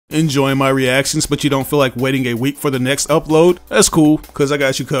enjoying my reactions, but you don't feel like waiting a week for the next upload? That's cool, because I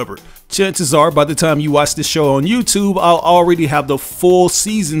got you covered. Chances are, by the time you watch this show on YouTube, I'll already have the full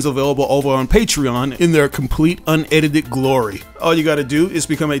seasons available over on Patreon in their complete unedited glory. All you gotta do is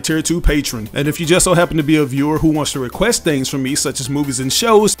become a tier 2 patron. And if you just so happen to be a viewer who wants to request things from me, such as movies and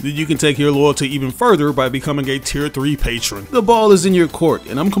shows, then you can take your loyalty even further by becoming a tier 3 patron. The ball is in your court,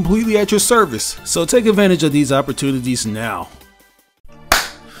 and I'm completely at your service, so take advantage of these opportunities now.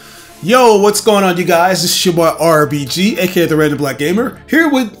 Yo, what's going on, you guys? This is your boy RBG, aka the Random Black Gamer, here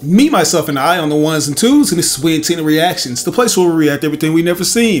with me, myself, and I on the ones and twos, and this is Weird Tina Reactions, the place where we react to everything we never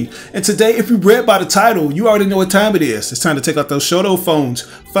seen. And today, if you read by the title, you already know what time it is. It's time to take out those Shoto phones,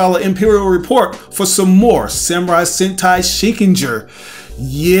 file an Imperial report for some more Samurai Sentai Shinkenger.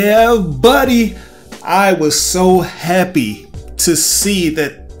 Yeah, buddy, I was so happy to see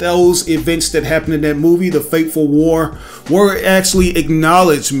that those events that happened in that movie, the Fateful War, were actually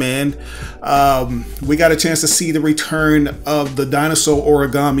acknowledged, man. We got a chance to see the return of the dinosaur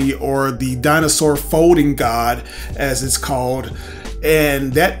origami, or the dinosaur folding god, as it's called.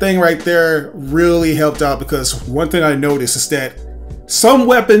 And that thing right there really helped out, because one thing I noticed is that some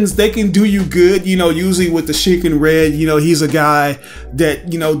weapons, they can do you good, you know. Usually with the Shinken Red, you know, he's a guy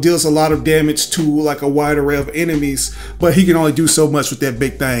that, you know, deals a lot of damage to like a wide array of enemies, but he can only do so much with that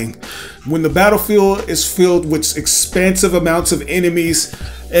big thing. When the battlefield is filled with expansive amounts of enemies,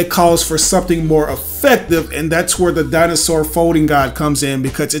 it calls for something more effective, and that's where the dinosaur folding god comes in,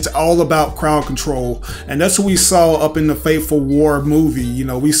 because it's all about crowd control. And that's what we saw up in the Fateful War movie. You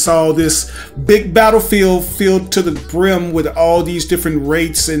know, we saw this big battlefield filled to the brim with all these different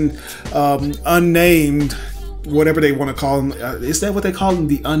rates and unnamed, whatever they want to call them. Is that what they call them?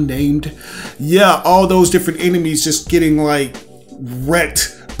 The unnamed? Yeah, all those different enemies just getting like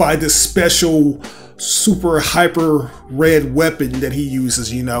wrecked by this special super hyper red weapon that he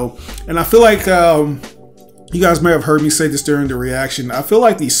uses, you know. And I feel like you guys may have heard me say this during the reaction. I feel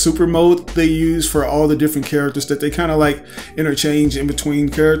like the super mode they use for all the different characters, that they kind of like interchange in between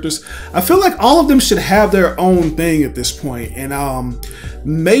characters, I feel like all of them should have their own thing at this point. And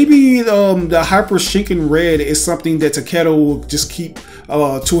maybe the Hyper Shinken Red is something that Takedo will just keep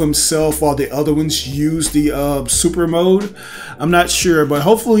to himself while the other ones use the super mode. I'm not sure, but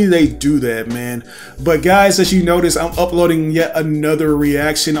hopefully they do that, man. But guys, as you notice, I'm uploading yet another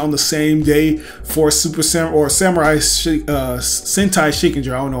reaction on the same day for Samurai Sentai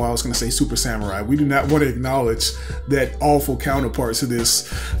Shinkenger. I don't know why I was going to say Super Samurai. We do not want to acknowledge that awful counterpart to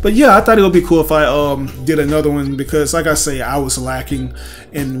this. But yeah, I thought it would be cool if I did another one, because like I say, I was lacking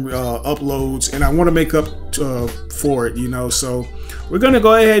in uploads, and I want to make up for it, you know. So we're going to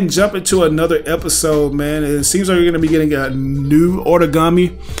go ahead and jump into another episode, man. And it seems like we're going to be getting a new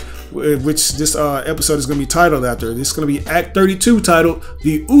origami, which this episode is going to be titled after. This is going to be Act 32, titled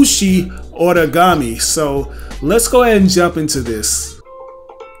The Ushi Origami. So let's go ahead and jump into this.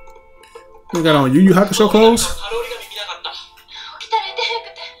 We got on Yu Yu Hakusho clothes.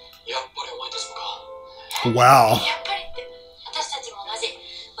 Wow.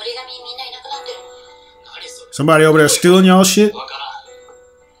 Somebody over there stealing y'all shit?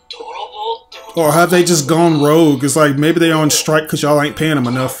 Or have they just gone rogue? It's like maybe they're on strike because y'all ain't paying them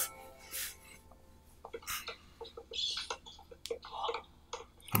enough.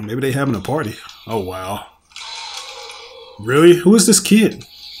 Maybe they having a party. Oh, wow. Really? Who is this kid?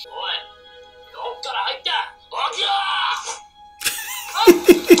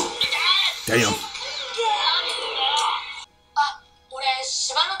 Damn.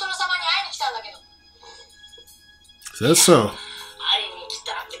 That's so.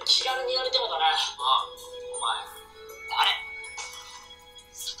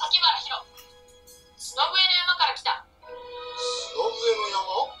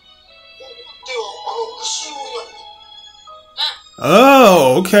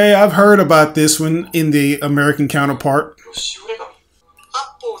 Oh, okay. I've heard about this one in the American counterpart.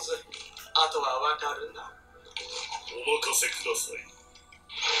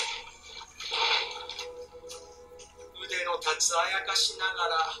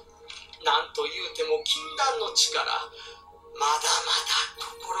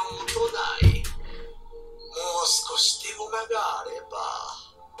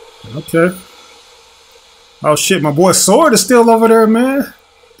 Okay. Oh shit, my boy Sword is still over there, man.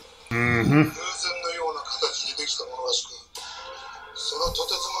 Mm-hmm.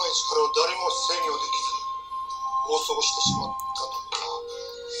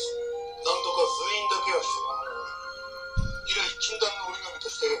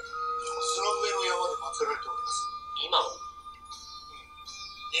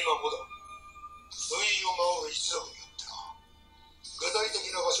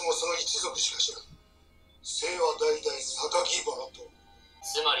 私もその一族しか知らん。姓は代々榊原と。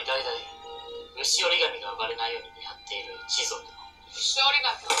つまり代々牛折紙が生まれないように見張っている一族。牛折紙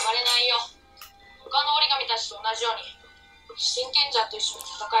が生まれないよ。他の折紙たちと同じように真剣者と一緒に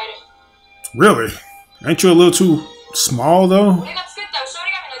戦える。 Really? Ain't you a little too small though? 俺が作った牛折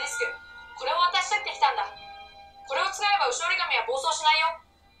紙のディスク、これを渡したってきたんだ。これを使えば牛折紙は暴走しないよ。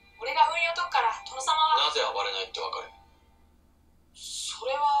俺が封印を解くから殿様は。なぜ暴れないってわかる？そ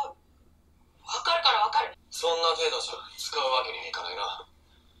れはわかるからわかる。そんな程度じゃ使うわけにはいかないな。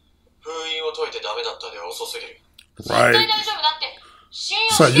封印を解いてダメだったで遅すぎる。 Right.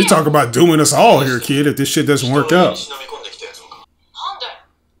 So you talk about dooming us all here, kid, if this shit doesn't work out.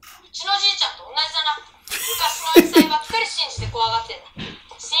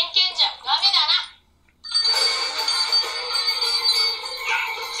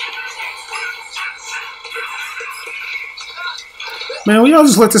 Man, will y'all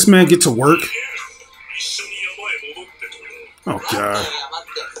just let this man get to work? Oh, God.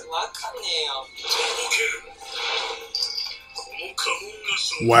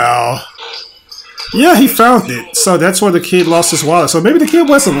 Wow. Yeah, he found it. So that's where the kid lost his wallet. So maybe the kid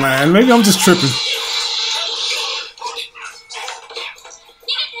wasn't lying. Maybe I'm just tripping.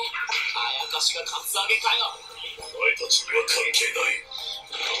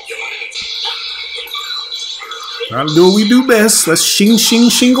 Trying to do what we do best. Let's shing, shing,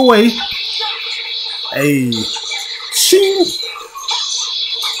 shing away. Hey. Shing.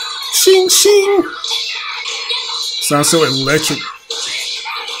 Shing, shing. Sounds so electric.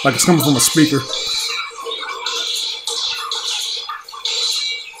 Like it's coming from a speaker.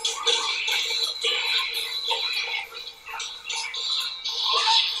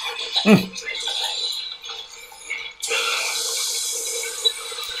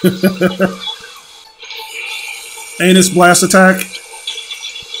 Anus blast attack.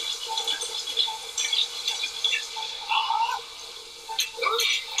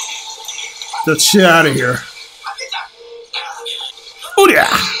 Get shit out of here. Oh yeah.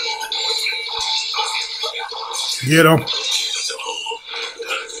 Get him.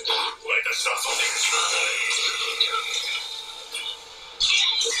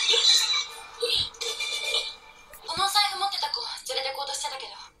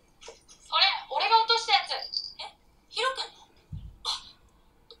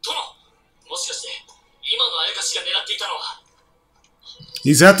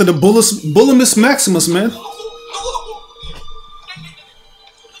 He's after the Bullimus Maximus, man.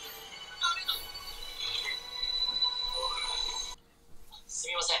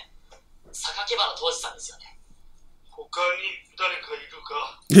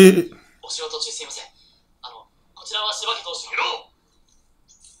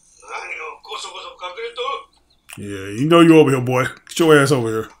 Yeah, you know you over here, boy. Get your ass over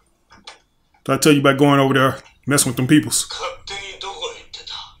here. Did I tell you about going over there, messing with them peoples?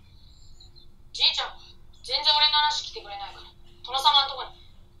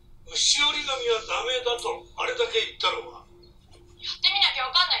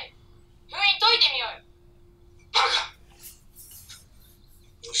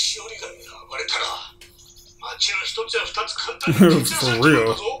 For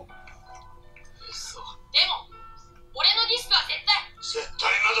real.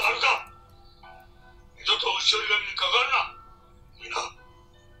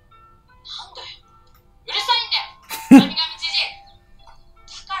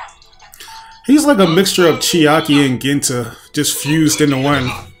 He's like a mixture of Chiaki and Genta, just fused into one.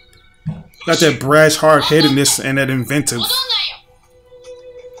 Got that brash hard-headedness and that inventive.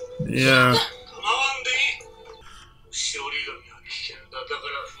 Yeah.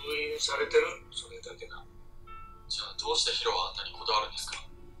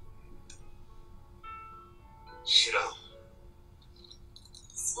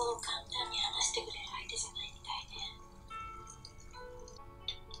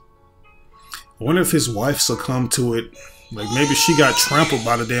 I wonder if his wife succumbed to it. Like maybe she got trampled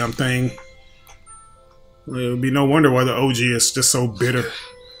by the damn thing. It would be no wonder why the OG is just so bitter.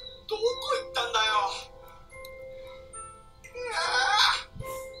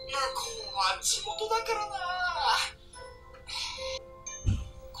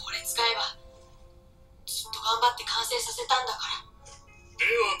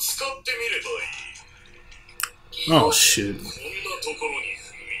 Oh shit.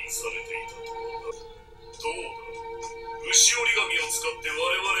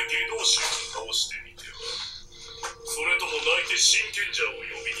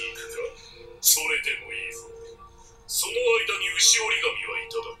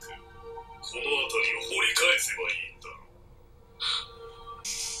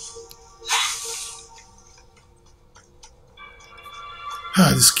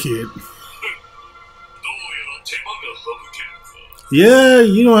 Ah, this kid. Yeah,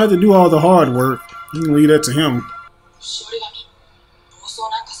 you don't have to do all the hard work. You can leave that to him.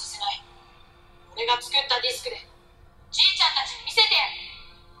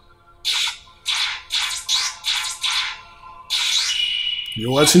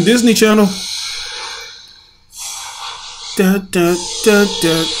 You're watching Disney Channel. Da, da, da,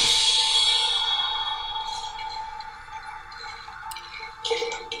 da.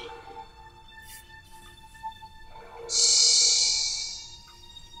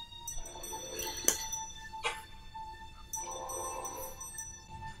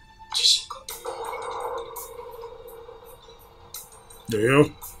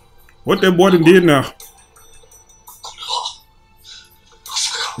 Damn. What that boy done did now?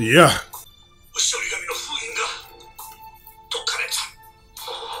 Yeah.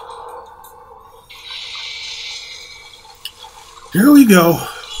 Here we go.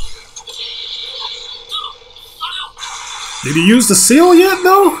 Did he use the seal yet,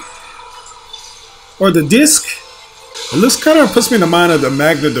 though? Or the disc? It looks kind of puts me in the mind of the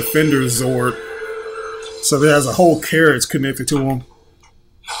Magna Defender Zord. So it has a whole carriage connected to him.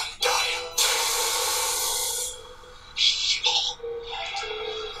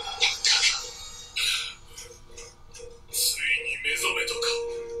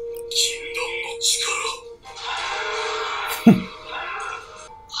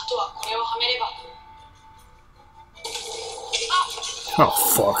 Oh,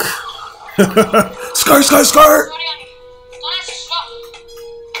 fuck. Skirt, skirt, skirt!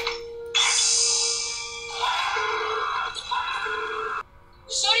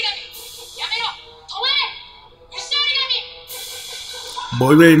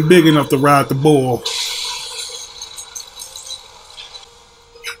 Boy, we ain't big enough to ride the bull.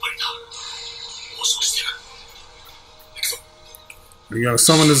 We gotta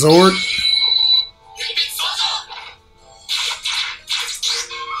summon the Zord.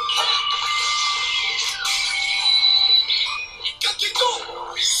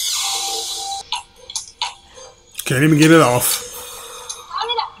 Can't even get it off.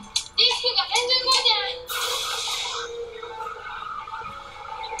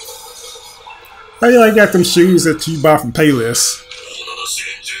 How you like got them shoes that you buy from Payless?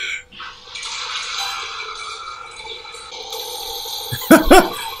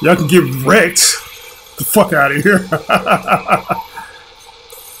 Y'all can get wrecked. The fuck out of here.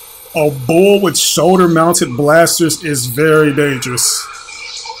 A bull with shoulder-mounted blasters is very dangerous.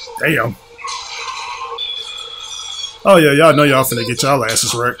 Damn. Oh yeah, y'all know y'all finna get y'all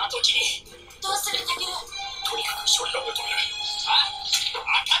asses wrecked.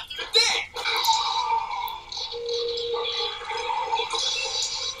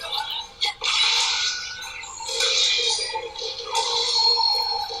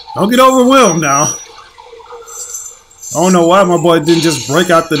 Don't get overwhelmed now. I don't know why my boy didn't just break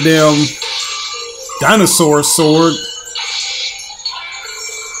out the damn dinosaur sword.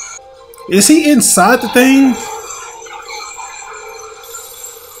 Is he inside the thing?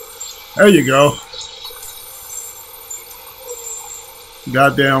 There you go.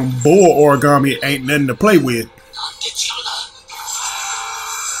 Goddamn bull origami ain't nothing to play with.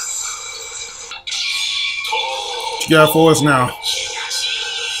 What you got for us now?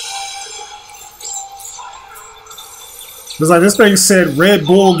 It's like this thing said Red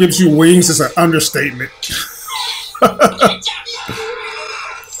Bull gives you wings is an understatement.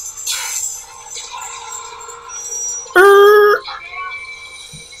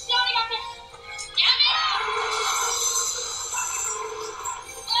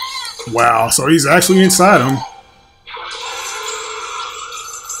 Wow, so he's actually inside him.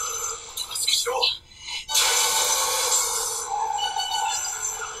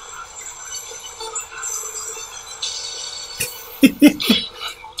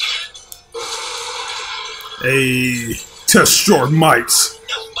 Hey, test your might.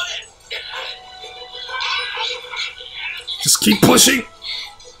 Just keep pushing.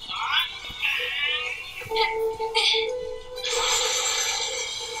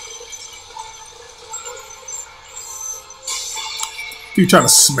 You trying to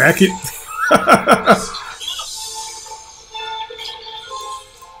smack it?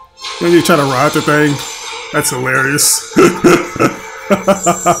 Then you trying to ride the thing? That's hilarious.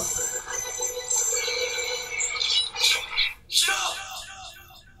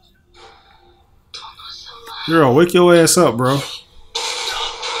 Girl, wake your ass up, bro.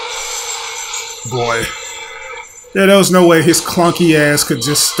 Boy. Yeah, there was no way his clunky ass could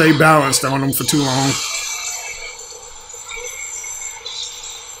just stay balanced on him for too long.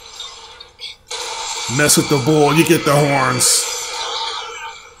 Mess with the bull, you get the horns.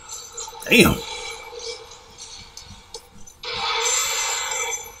 Damn.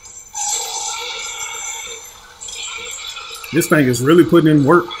 This thing is really putting in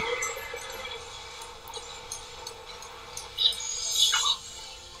work.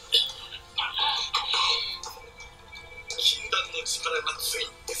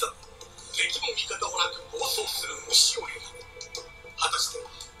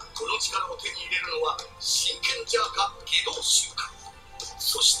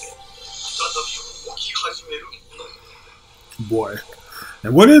 Boy.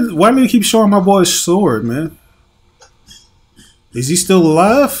 And why do they keep showing my boy's sword, man? Is he still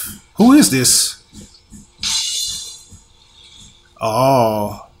alive? Who is this?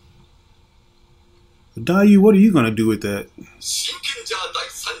 Oh. Daiyu, what are you gonna do with that?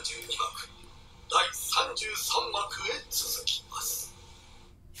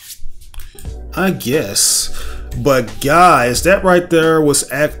 I guess. But guys, that right there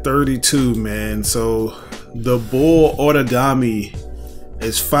was Act 32, man. So the bull origami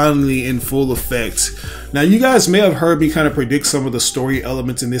is finally in full effect. Now, you guys may have heard me kind of predict some of the story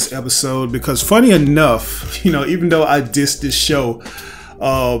elements in this episode because, funny enough, you know, even though I dissed this show,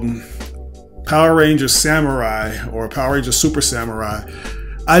 Power Ranger Samurai or Power Ranger Super Samurai,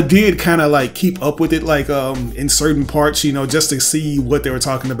 I did kind of like keep up with it, like in certain parts, you know, just to see what they were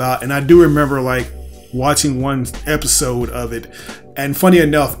talking about. And I do remember like watching one episode of it, and funny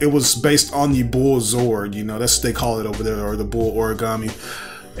enough, it was based on the Bull Zord, you know, that's what they call it over there, or the Bull Origami.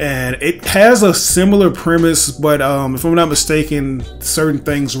 And it has a similar premise, but if I'm not mistaken, certain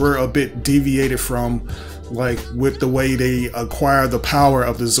things were a bit deviated from, like with the way they acquire the power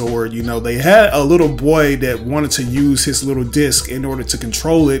of the Zord. You know, they had a little boy that wanted to use his little disc in order to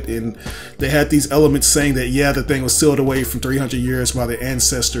control it, and they had these elements saying that, yeah, the thing was sealed away from 300 years by the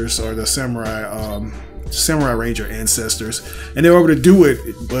ancestors, or the Samurai Ranger ancestors, and they were able to do it.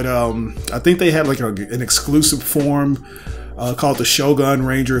 But I think they had like an exclusive form called the Shogun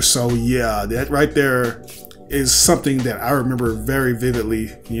Ranger. So yeah, that right there is something that I remember very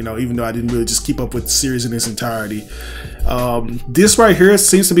vividly, you know, even though I didn't really just keep up with the series in its entirety. This right here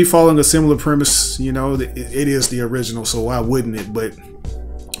seems to be following a similar premise, you know, it is the original, so why wouldn't it? But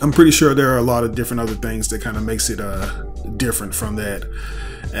I'm pretty sure there are a lot of different other things that kind of makes it different from that.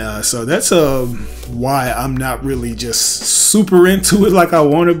 So that's why I'm not really just super into it like I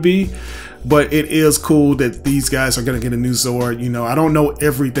want to be. But it is cool that these guys are going to get a new Zord. You know, I don't know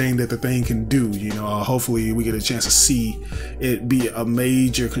everything that the thing can do. You know, hopefully we get a chance to see it be a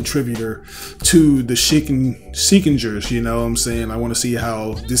major contributor to the Shinkengers. You know what I'm saying? I want to see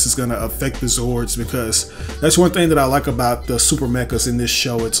how this is going to affect the Zords, because that's one thing that I like about the Super Mechas in this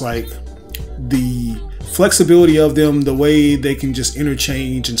show. It's like the flexibility of them, the way they can just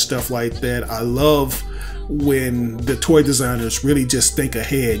interchange and stuff like that. I love when the toy designers really just think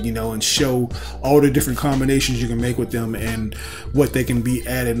ahead, you know, and show all the different combinations you can make with them and what they can be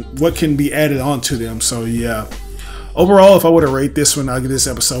added, what can be added onto them. So yeah, overall, if I were to rate this one, I'll give this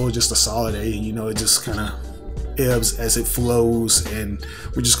episode just a solid A. You know, it just kind of ebbs as it flows, and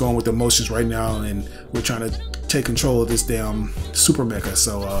we're just going with the emotions right now, and we're trying to take control of this damn Super Mecha.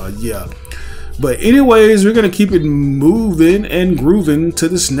 So yeah. But anyways, we're going to keep it moving and grooving to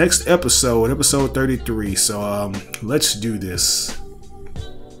this next episode, episode 33. So let's do this.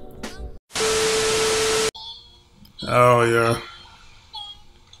 Oh, yeah.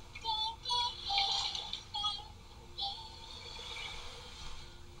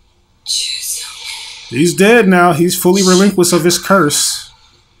 He's dead now. He's fully relinquished of his curse.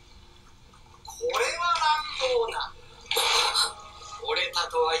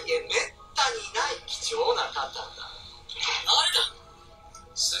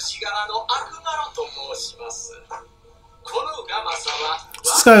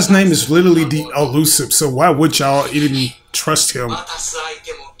 This guy's name is literally the Elusive, so why would y'all even trust him?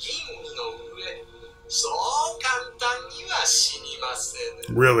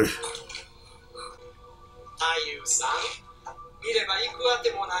 Really?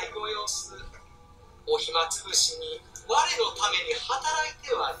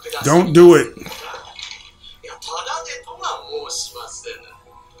 Don't do it.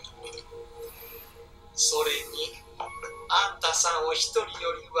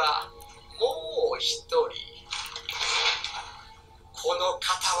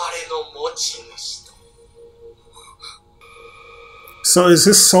 So is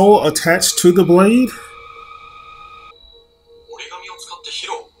his soul attached to the blade?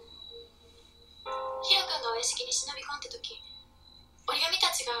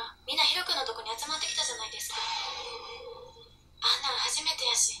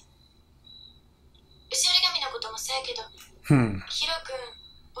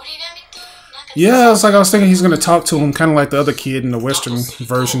 Yeah, it's like I was thinking he's gonna talk to him, kind of like the other kid in the Western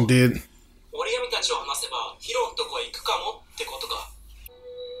version did.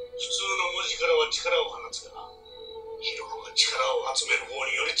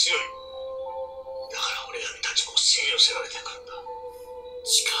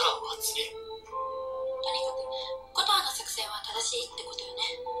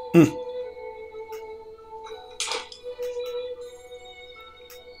 うん。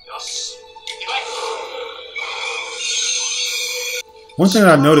One thing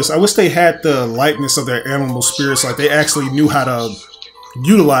I noticed, I wish they had the likeness of their animal spirits, like they actually knew how to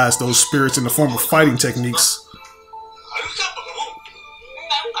utilize those spirits in the form of fighting techniques.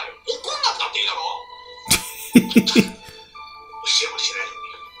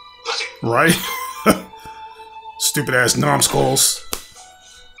 Right? Stupid ass numbskulls.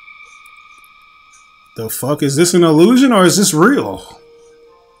 The fuck? Is this an illusion or is this real?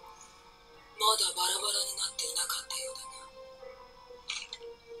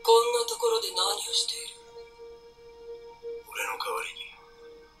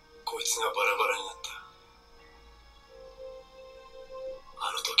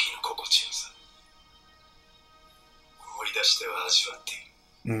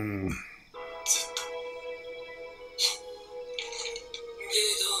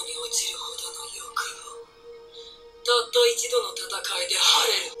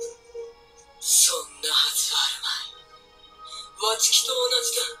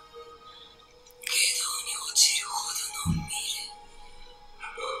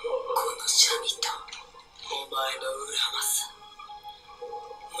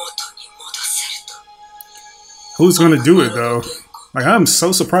 Who's gonna do it though? Like, I'm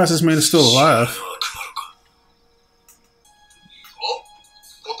so surprised this man is still alive.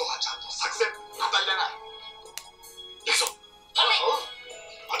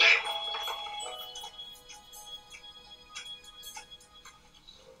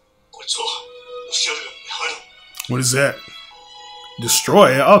 What is that?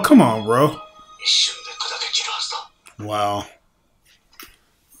 Destroy it? Oh, come on, bro. Wow. I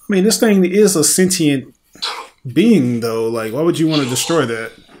mean, this thing is a sentient being, though. Like, why would you want to destroy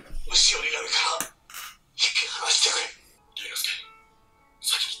that?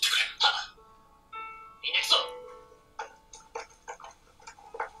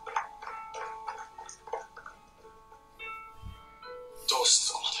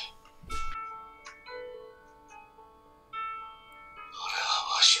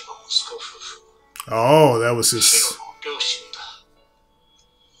 Oh, that was his...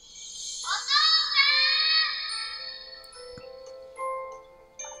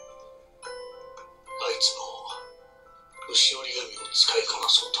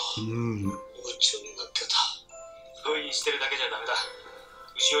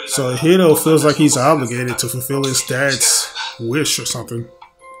 So Hiro feels like he's obligated to fulfill his dad's wish or something.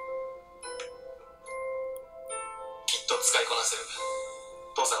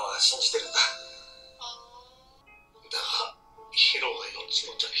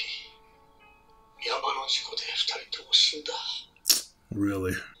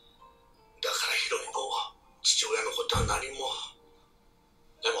 Really?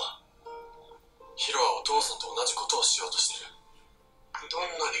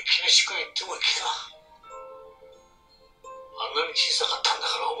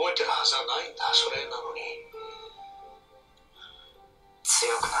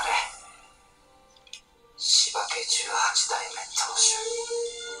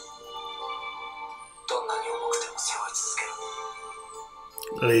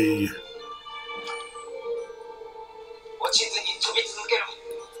 Hey.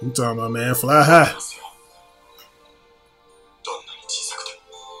 I'm talking about, man, fly high.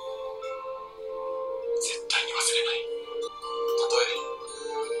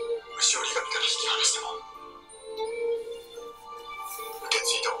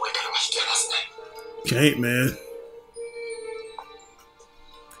 Can't, man.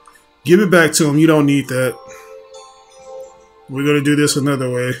 Give it back to him. You don't need that. We're gonna do this another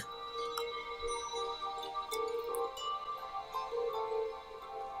way.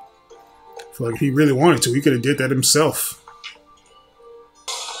 I feel like if he really wanted to, he could have did that himself.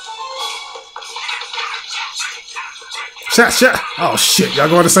 Shot, shot! Oh shit, y'all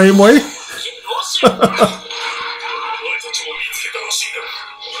going the same way?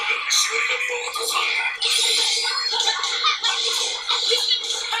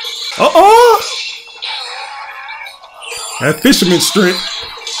 Uh-oh! That fisherman strength.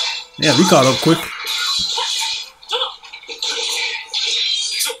 Yeah, we caught up quick.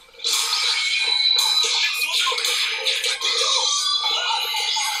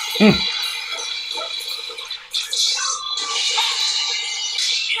 Hey.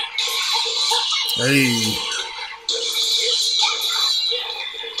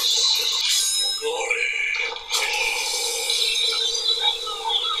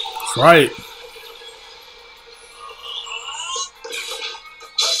 That's right.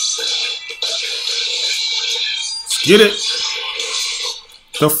 Let's get it.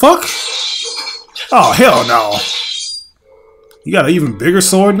 The fuck? Oh, hell no. You got an even bigger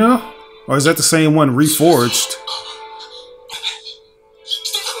sword now? Or is that the same one reforged?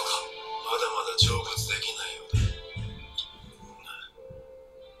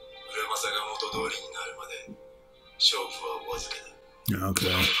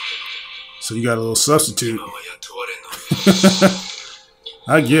 Okay. So you got a little substitute.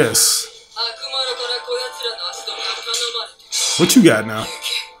 I guess. What you got now?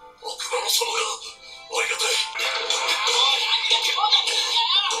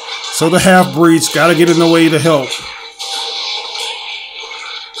 So the half-breeds gotta get in the way to help.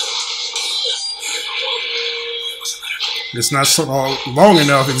 It's not so long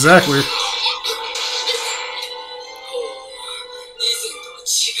enough, exactly.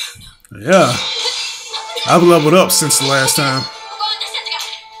 Yeah. I've leveled up since the last time.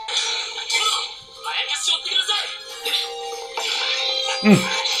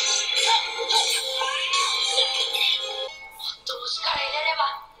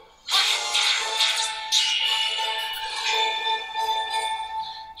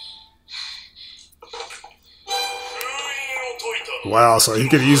 Wow, so he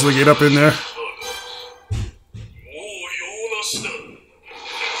could easily get up in there.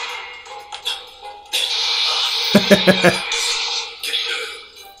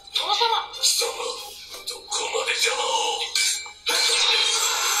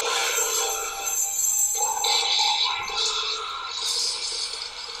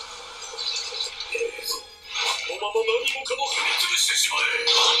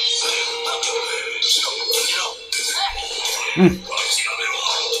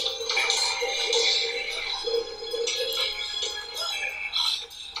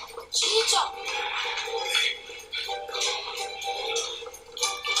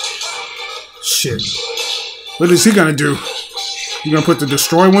 Shit. What is he gonna do? You gonna put the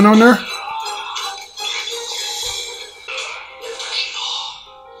destroy one on there?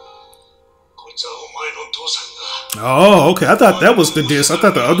 Oh, okay. I thought that was the disc. I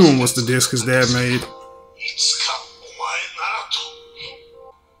thought the other one was the disc his dad made.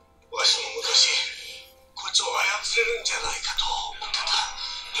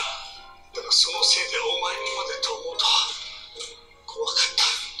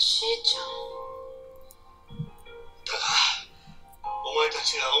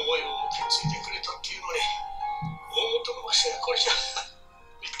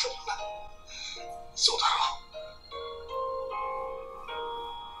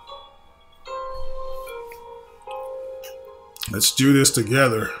 Let's do this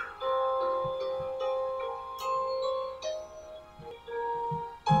together.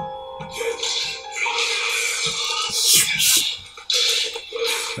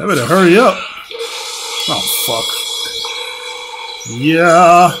 I better hurry up. Oh, fuck.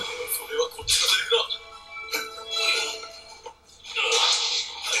 Yeah.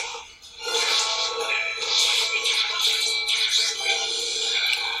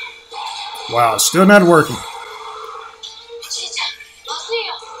 Wow, still not working.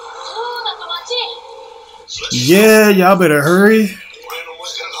 Yeah, y'all better hurry.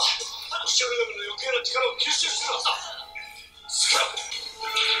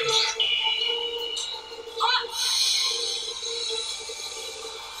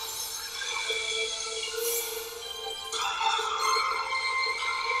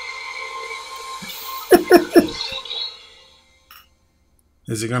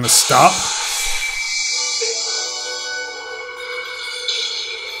 Is it gonna stop?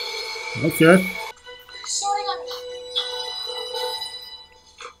 Okay.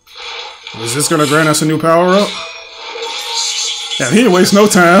 Is this gonna grant us a new power up? Yeah, he didn't waste no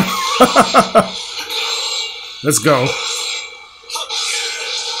time. Let's go.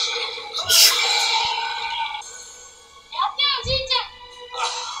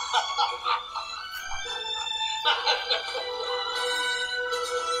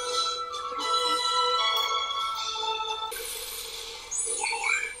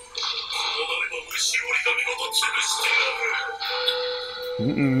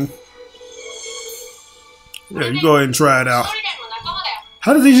 Yeah, you go ahead and try it out.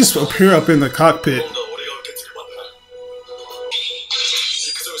 How did they just appear up in the cockpit?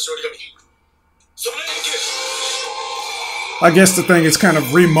 I guess the thing is kind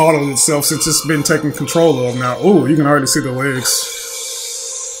of remodeled itself since it's been taken control of now. Oh, you can already see the legs.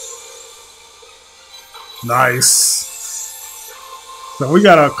 Nice. So we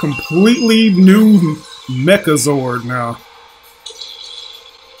got a completely new Mechazord now.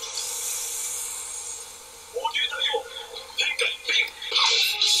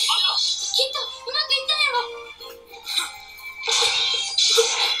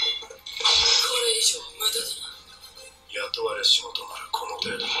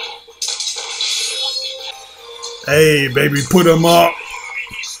 Hey, baby, put him up.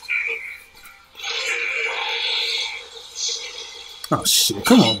 Oh, shit.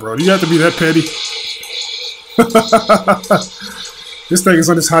 Come on, bro. Do you have to be that petty? This thing is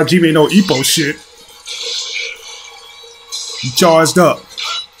on this Hajime no Ippo shit. You charged up.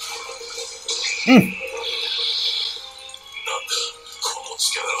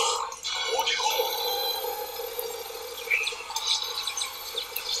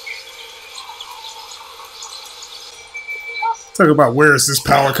 Talk about where is this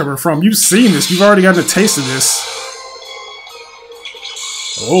power coming from. You've seen this. You've already gotten a taste of this.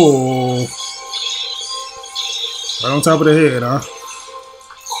 Oh. Right on top of the head, huh?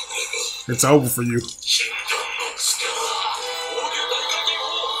 It's over for you.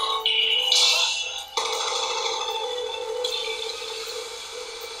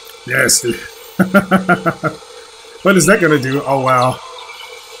 Yes. What is that gonna do? Oh, wow.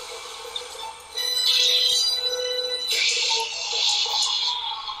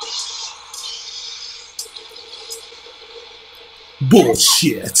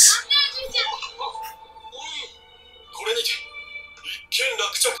 Bullshit.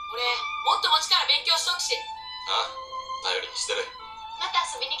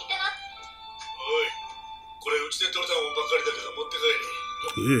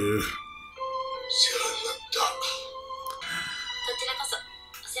 Yeah.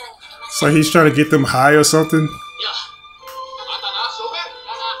 So he's trying to get them high or something?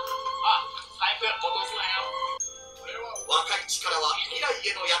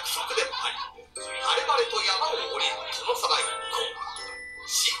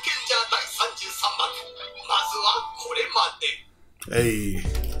 Hey.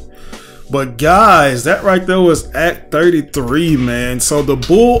 But guys, that right there was Act 33, man. So the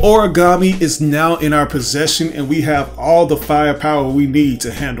bull origami is now in our possession and we have all the firepower we need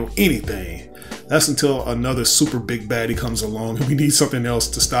to handle anything. That's until another super big baddie comes along and we need something else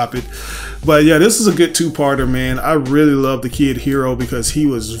to stop it. But yeah, this is a good two-parter, man. I really love the kid Hero because he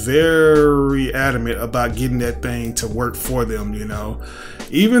was very adamant about getting that thing to work for them, you know.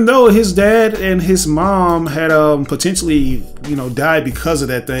 Even though his dad and his mom had potentially, you know, died because of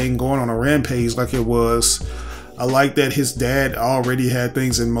that thing going on a rampage like it was. I like that his dad already had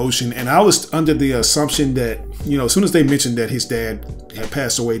things in motion, and I was under the assumption that, you know, as soon as they mentioned that his dad had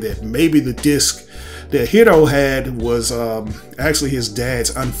passed away, that maybe the disc that Hiro had was actually his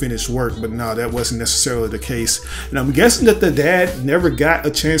dad's unfinished work, but no, that wasn't necessarily the case. And I'm guessing that the dad never got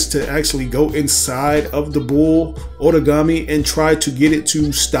a chance to actually go inside of the bull origami and try to get it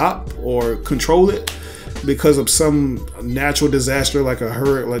to stop or control it because of some natural disaster like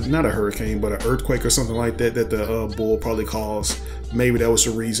not a hurricane, but an earthquake or something like that that the bull probably caused. Maybe that was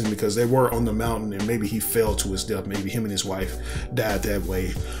the reason, because they were on the mountain and maybe he fell to his death. Maybe him and his wife died that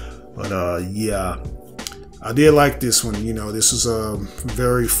way. But yeah, I did like this one. You know, this was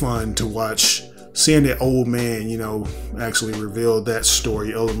very fun to watch. Seeing that old man, you know, actually reveal that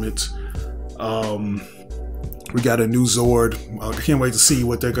story element. We got a new Zord. I can't wait to see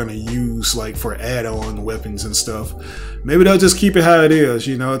what they're gonna use, like, for add-on weapons and stuff. Maybe they'll just keep it how it is.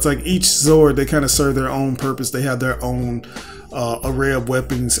 You know, it's like each Zord, they kind of serve their own purpose. They have their own array of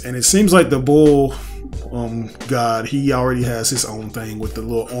weapons, and it seems like the bull god, he already has his own thing with the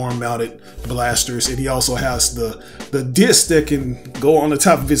little arm-mounted blasters, and he also has the disc that can go on the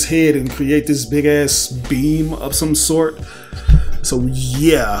top of his head and create this big-ass beam of some sort. So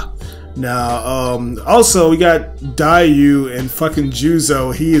yeah. Now, also we got Daiyu and fucking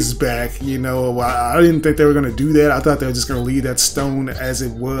Juzo. He is back. You know, I didn't think they were gonna do that. I thought they were just gonna leave that stone as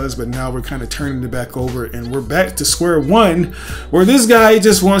it was, but now we're kind of turning it back over, and we're back to square one, where this guy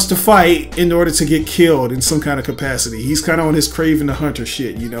just wants to fight in order to get killed in some kind of capacity. He's kind of on his Craven the Hunter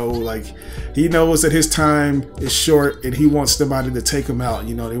shit. You know, like, he knows that his time is short, and he wants somebody to take him out.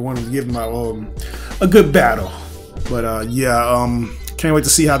 You know, they want to give him a good battle. But yeah, can't wait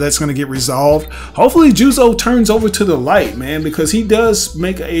to see how that's going to get resolved. Hopefully Juzo turns over to the light, man, because he does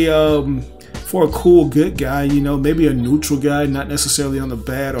make for a cool good guy, you know, maybe a neutral guy, not necessarily on the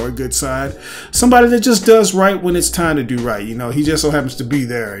bad or good side. Somebody that just does right when it's time to do right, you know. He just so happens to be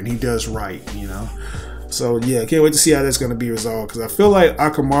there and he does right, you know. So yeah, can't wait to see how that's going to be resolved, because I feel like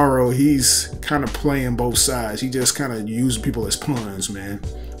Akamaru, he's kind of playing both sides. He just kind of using people as pawns, man.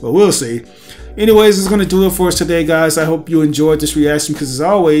 But we'll see. Anyways, this is going to do it for us today, guys. I hope you enjoyed this reaction, because as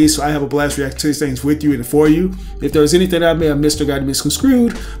always, I have a blast reacting to these things with you and for you. If there's anything I may have missed or got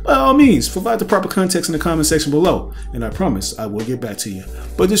misconstrued, by all means, provide the proper context in the comment section below, and I promise I will get back to you.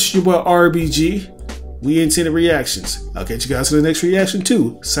 But this is your boy RBG. We intended reactions. I'll catch you guys in the next reaction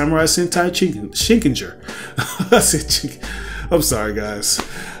to Samurai Sentai Shinkenger. I'm sorry, guys.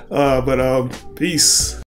 Peace.